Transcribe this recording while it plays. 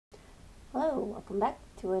Hello, welcome back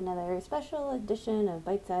to another special edition of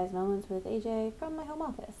Bite-Sized Moments with AJ from my home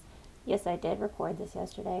office. Yes, I did record this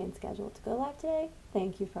yesterday and scheduled to go live today.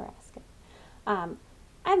 Thank you for asking.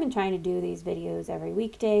 I've been trying to do these videos every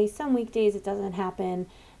weekday. Some weekdays it doesn't happen,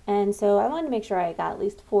 and so I wanted to make sure I got at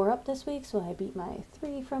least 4 up this week, so I beat my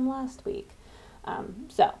 3 from last week.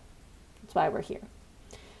 So that's why we're here.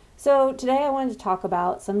 So today I wanted to talk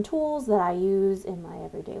about some tools that I use in my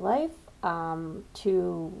everyday life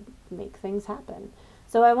to make things happen.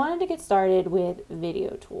 So I wanted to get started with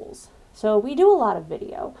video tools. So we do a lot of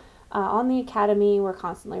video. On the Academy, we're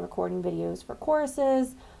constantly recording videos for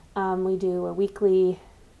courses. We do a weekly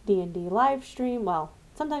D&D live stream. Well,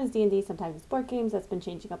 sometimes D&D, sometimes it's board games. That's been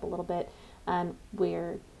changing up a little bit. And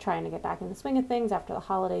we're trying to get back in the swing of things. After the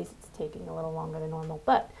holidays, it's taking a little longer than normal,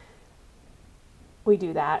 but we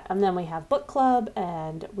do that. And then we have book club,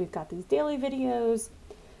 and we've got these daily videos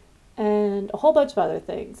and a whole bunch of other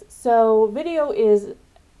things. So video is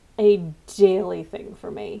a daily thing for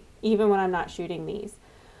me, even when I'm not shooting these.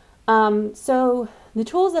 So the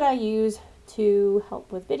tools that I use to help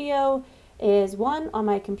with video is one on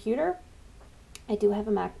my computer. I do have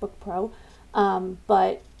a MacBook Pro,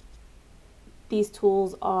 but these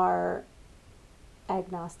tools are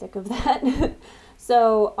agnostic of that.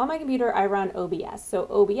 So on my computer, I run OBS. So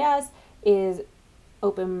OBS is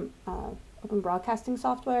open broadcasting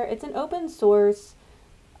software. It's an open source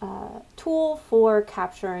tool for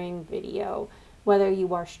capturing video, whether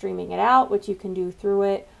you are streaming it out, which you can do through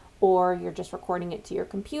it, or you're just recording it to your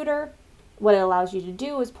computer. What it allows you to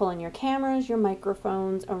do is pull in your cameras, your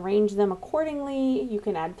microphones, arrange them accordingly. You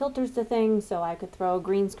can add filters to things, so I could throw a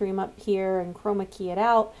green screen up here and chroma key it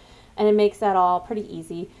out, and it makes that all pretty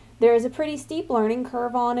easy. There is a pretty steep learning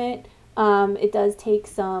curve on it. It does take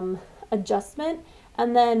some adjustment,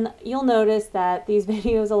 and then you'll notice that these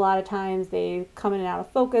videos, a lot of times they come in and out of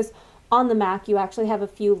focus. On the Mac, you actually have a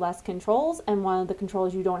few less controls, and one of the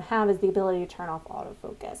controls you don't have is the ability to turn off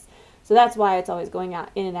autofocus. So that's why it's always going out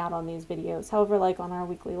in and out on these videos. However, like on our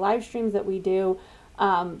weekly live streams that we do,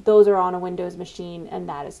 those are on a Windows machine, and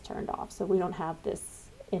that is turned off. So we don't have this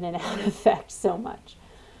in and out effect so much.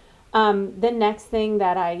 The next thing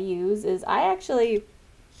that I use is if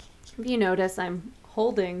you notice, I'm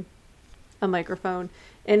holding a microphone,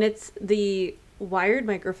 and it's the wired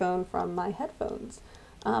microphone from my headphones.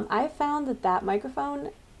 I found that microphone,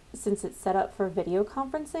 since it's set up for video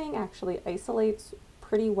conferencing, actually isolates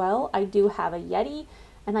pretty well. I do have a Yeti,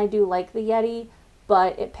 and I do like the Yeti,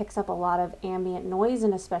 but it picks up a lot of ambient noise,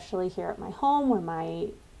 and especially here at my home where my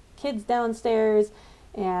kid's downstairs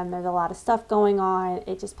and there's a lot of stuff going on,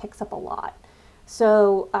 it just picks up a lot.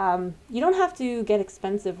 So you don't have to get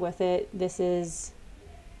expensive with it. This is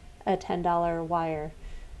a $10 wire.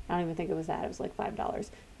 I don't even think it was that. It was like $5.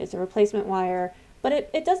 It's a replacement wire, but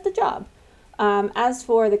it does the job. As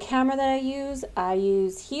for the camera that I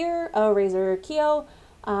use here a Razer Kiyo.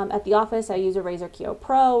 At the office, I use a Razer Kiyo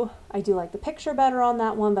Pro. I do like the picture better on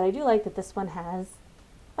that one, but I do like that this one has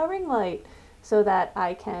a ring light so that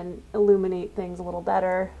I can illuminate things a little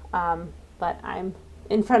better. But I'm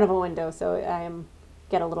in front of a window, so I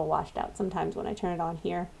get a little washed out sometimes when I turn it on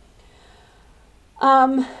here.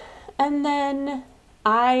 And then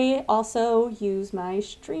I also use my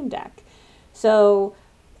Stream Deck. So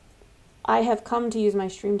I have come to use my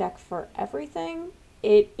Stream Deck for everything.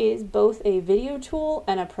 It is both a video tool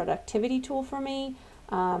and a productivity tool for me.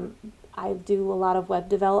 I do a lot of web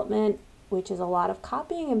development, which is a lot of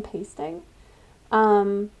copying and pasting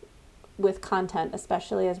with content,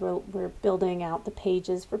 especially as we're building out the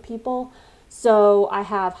pages for people. So I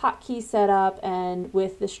have hotkeys set up, and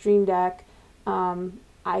with the Stream Deck,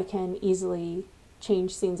 I can easily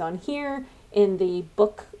change scenes on here. In the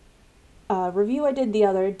book review I did the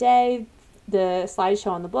other day, the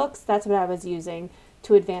slideshow on the books, that's what I was using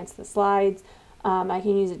to advance the slides. I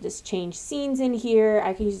can use it to change scenes in here.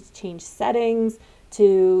 I can use it to change settings,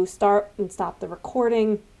 to start and stop the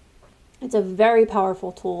recording. It's a very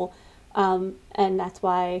powerful tool, and that's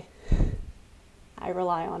why I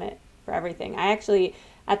rely on it for everything. I actually,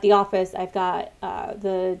 at the office, I've got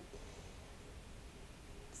the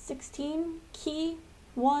 16 key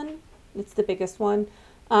one. It's the biggest one.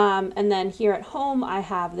 And then here at home, I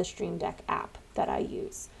have the Stream Deck app that I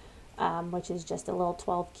use, which is just a little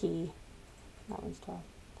 12 key. That one's 12.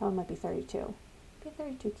 That one might be 32. Maybe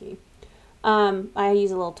 32 key. I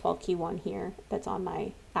use a little 12 key one here that's on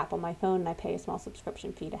my app on my phone, and I pay a small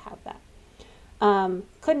subscription fee to have that.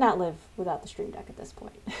 Could not live without the Stream Deck at this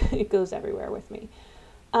point. It goes everywhere with me.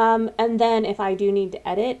 And then if I do need to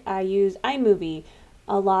edit, I use iMovie.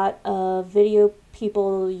 A lot of video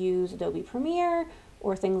people use Adobe Premiere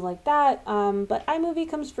or things like that. But iMovie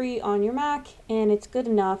comes free on your Mac, and it's good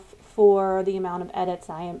enough for the amount of edits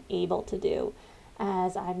I am able to do.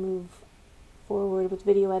 As I move forward with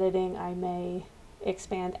video editing, I may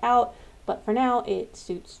expand out, but for now it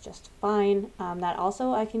suits just fine. That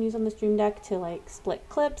also I can use on the Stream Deck to like split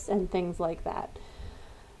clips and things like that.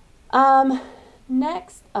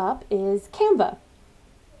 Next up is Canva.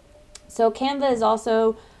 So Canva is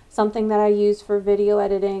also something that I use for video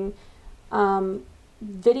editing.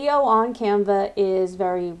 Video on Canva is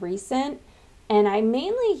very recent, and I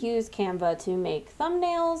mainly use Canva to make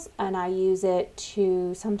thumbnails, and I use it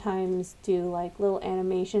to sometimes do like little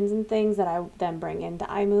animations and things that I then bring into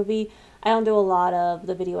iMovie. I don't do a lot of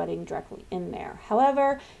the video editing directly in there.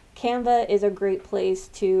 However, Canva is a great place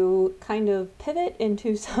to kind of pivot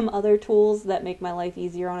into some other tools that make my life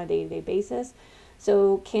easier on a day-to-day basis.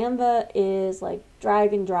 So Canva is like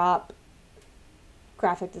drag and drop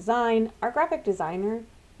graphic design. Our graphic designer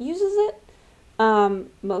uses it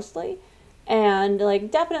mostly, and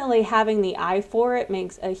like definitely having the eye for it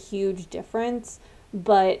makes a huge difference,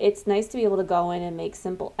 but it's nice to be able to go in and make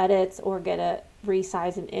simple edits or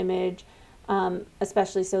resize an image,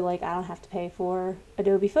 especially so like I don't have to pay for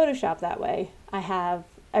Adobe Photoshop that way. I have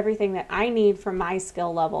everything that I need for my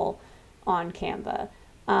skill level on Canva.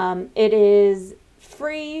 It is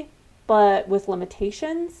free, but with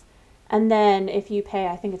limitations. And then if you pay,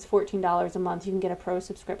 I think it's $14 a month, you can get a pro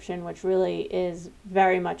subscription, which really is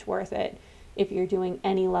very much worth it if you're doing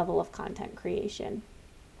any level of content creation.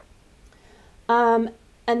 And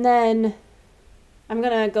then I'm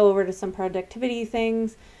going to go over to some productivity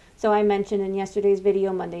things. So I mentioned in yesterday's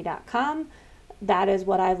video, Monday.com. That is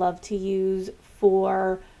what I love to use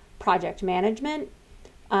for project management.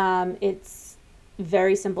 It's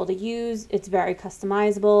very simple to use. It's very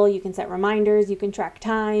customizable. You can set reminders, you can track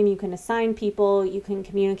time, you can assign people, you can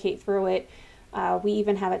communicate through it. We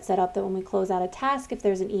even have it set up that when we close out a task, if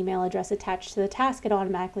there's an email address attached to the task, it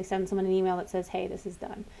automatically sends someone an email that says, hey, this is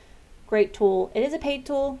done. Great tool. It is a paid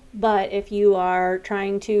tool, but if you are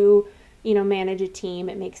trying to, manage a team,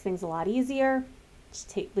 it makes things a lot easier.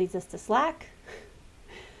 Leads us to Slack.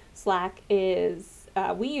 Slack is,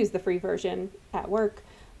 we use the free version at work.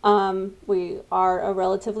 We are a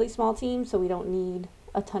relatively small team, so we don't need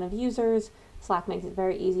a ton of users. Slack makes it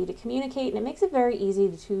very easy to communicate, and it makes it very easy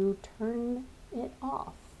to turn it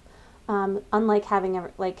off. Unlike having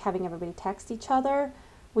everybody text each other,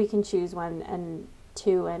 we can choose when and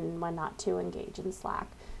when not to engage in Slack.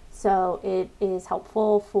 So it is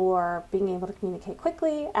helpful for being able to communicate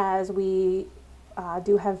quickly, as we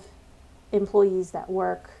do have employees that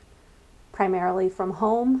work primarily from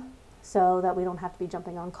home, so that we don't have to be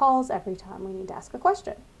jumping on calls every time we need to ask a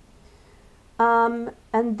question. And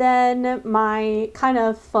then my kind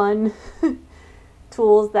of fun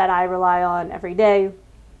tools that I rely on every day,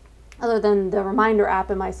 other than the reminder app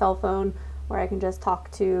in my cell phone, where I can just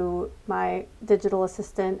talk to my digital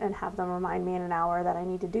assistant and have them remind me in an hour that I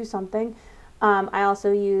need to do something. I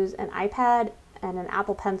also use an iPad and an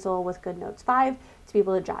Apple Pencil with GoodNotes 5 to be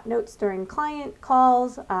able to jot notes during client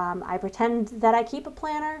calls. I pretend that I keep a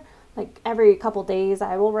planner. Like every couple days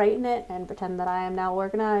I will write in it and pretend that I am now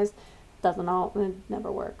organized. It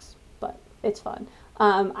never works, but it's fun.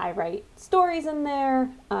 I write stories in there.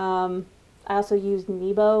 I also use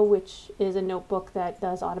Nebo, which is a notebook that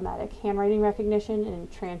does automatic handwriting recognition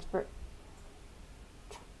and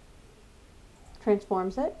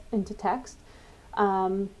transforms it into text.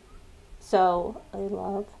 So I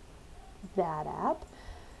love that app.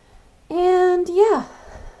 And yeah,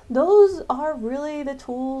 those are really the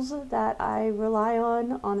tools that I rely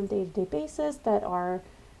on a day-to-day basis that are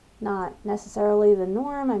not necessarily the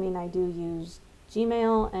norm. I mean, I do use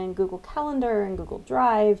Gmail and Google Calendar and Google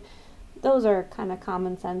Drive. Those are kind of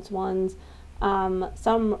common sense ones.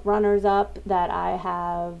 Some runners-up that I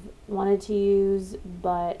have wanted to use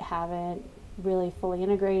but haven't really fully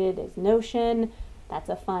integrated is Notion. That's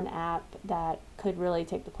a fun app that could really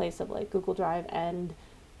take the place of like Google Drive and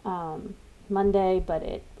Monday, but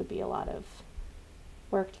it would be a lot of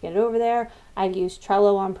work to get it over there. I've used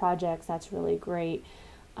Trello on projects. That's really great.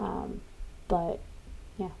 But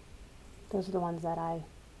yeah, those are the ones that I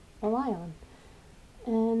rely on.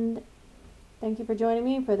 And thank you for joining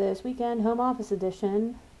me for this weekend home office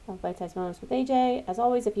edition of Bite Size Moments with AJ. As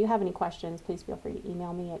always, if you have any questions, please feel free to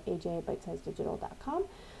email me at aj@bitesizedigital.com.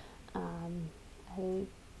 I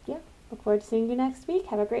look forward to seeing you next week.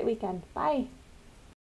 Have a great weekend. Bye.